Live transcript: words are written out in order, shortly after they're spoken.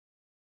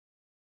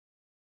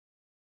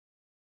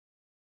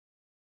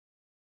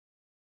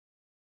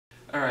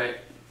Alright,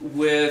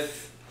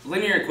 with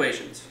linear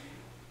equations,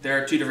 there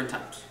are two different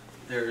types.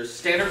 There's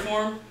standard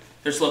form,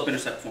 there's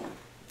slope-intercept form.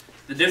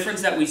 The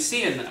difference that we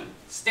see in them,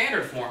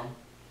 standard form,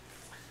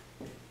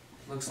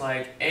 looks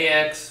like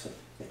ax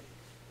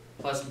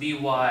plus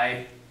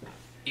by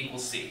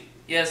equals c.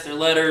 Yes, they're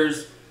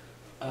letters,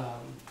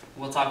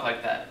 we'll talk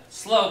like that.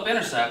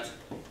 Slope-intercept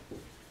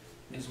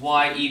is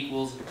y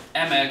equals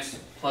mx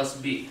plus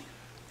b.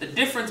 The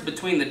difference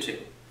between the two,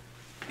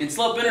 in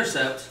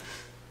slope-intercept,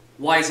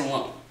 y is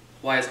alone.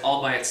 Y is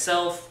all by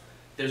itself,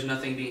 there's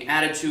nothing being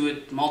added to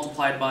it,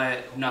 multiplied by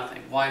it,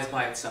 nothing. Y is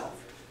by itself.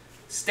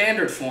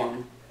 Standard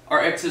form,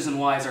 our x's and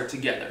y's are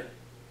together.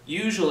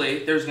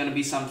 Usually there's going to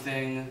be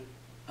something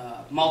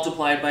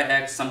multiplied by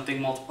x,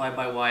 something multiplied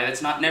by y.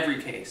 That's not in every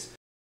case.